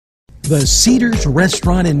The Cedars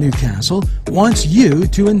restaurant in Newcastle wants you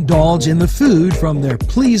to indulge in the food from their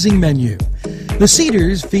pleasing menu. The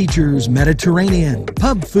Cedars features Mediterranean,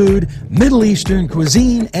 pub food, Middle Eastern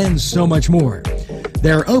cuisine, and so much more.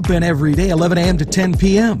 They're open every day 11 a.m. to 10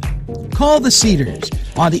 p.m. Call The Cedars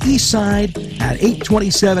on the east side at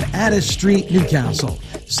 827 Addis Street, Newcastle.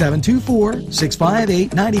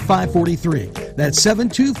 724-658-9543. That's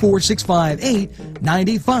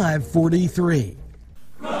 724-658-9543.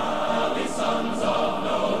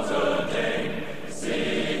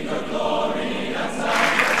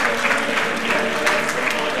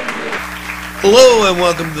 Hello and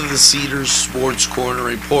welcome to the Cedars Sports Corner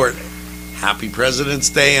Report. Happy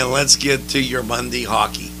President's Day, and let's get to your Monday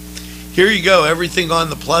hockey. Here you go, everything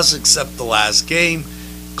on the plus except the last game.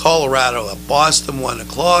 Colorado at Boston, 1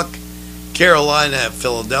 o'clock. Carolina at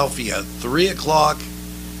Philadelphia, 3 o'clock.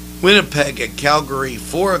 Winnipeg at Calgary,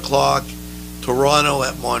 4 o'clock. Toronto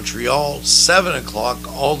at Montreal, 7 o'clock.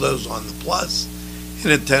 All those on the plus.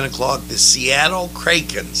 And at 10 o'clock, the Seattle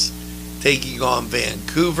Krakens taking on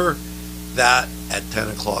Vancouver. That at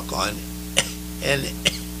 10 o'clock on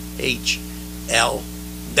NHL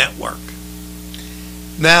Network.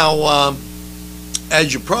 Now,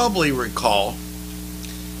 as you probably recall,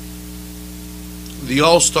 the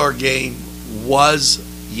All-Star game was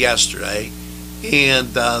yesterday, and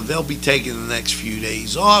they'll be taking the next few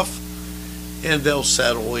days off, and they'll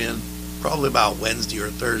settle in probably about Wednesday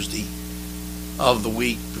or Thursday of the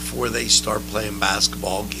week before they start playing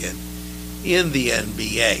basketball again in the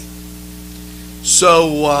NBA.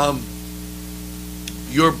 So,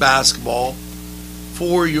 your basketball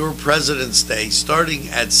for your President's Day starting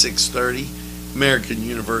at 6:30, American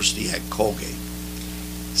University at Colgate.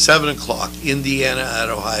 7 o'clock, Indiana at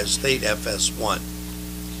Ohio State, FS1.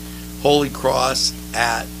 Holy Cross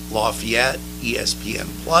at Lafayette, ESPN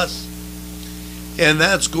Plus. And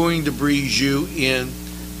that's going to breeze you in,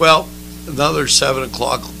 well, another 7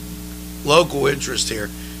 o'clock local interest here.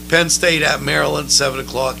 Penn State at Maryland, 7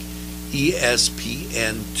 o'clock,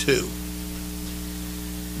 ESPN2.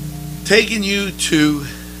 Taking you to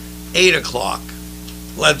 8 o'clock.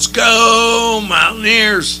 Let's go,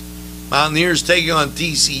 Mountaineers. Mountaineers taking on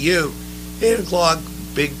TCU. 8 o'clock,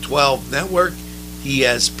 Big 12 Network,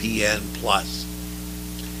 ESPN Plus.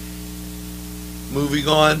 Moving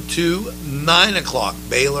on to 9 o'clock,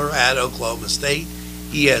 Baylor at Oklahoma State,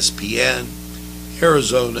 ESPN.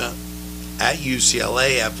 Arizona at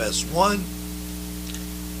UCLA, FS1.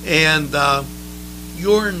 And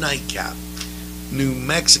your nightcap, New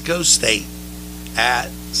Mexico State at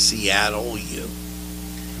Seattle U,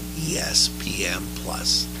 ESPN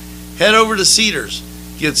Plus. Head over to Cedars,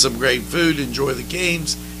 get some great food, enjoy the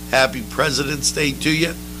games. Happy President's Day to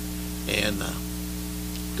you, and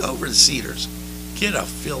go over to Cedars, get a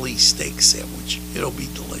Philly steak sandwich. It'll be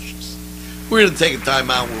delicious. We're going to take a time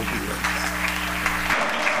out. We'll be right back.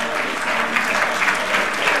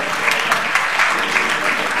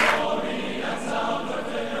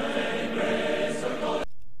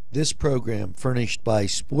 This program furnished by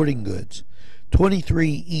Sporting Goods,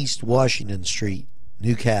 23 East Washington Street,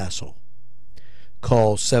 Newcastle.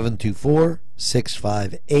 Call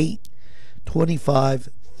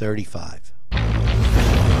 724-658-2535.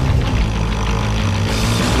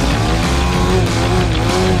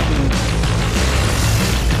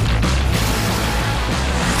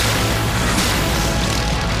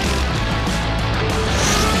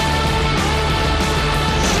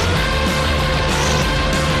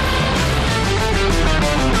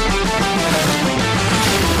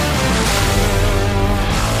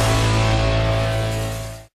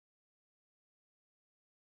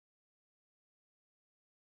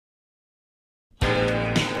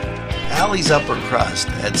 Allie's Upper Crust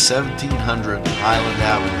at 1700 Highland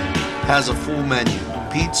Avenue has a full menu: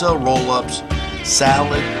 pizza, roll-ups,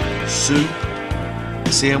 salad, soup,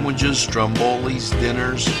 sandwiches, strombolis,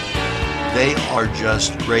 dinners. They are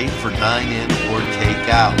just great for dine-in or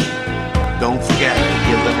take-out. Don't forget to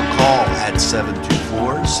give them a call at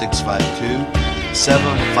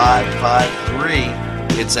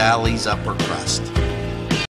 724-652-7553. It's Allie's Upper Crust.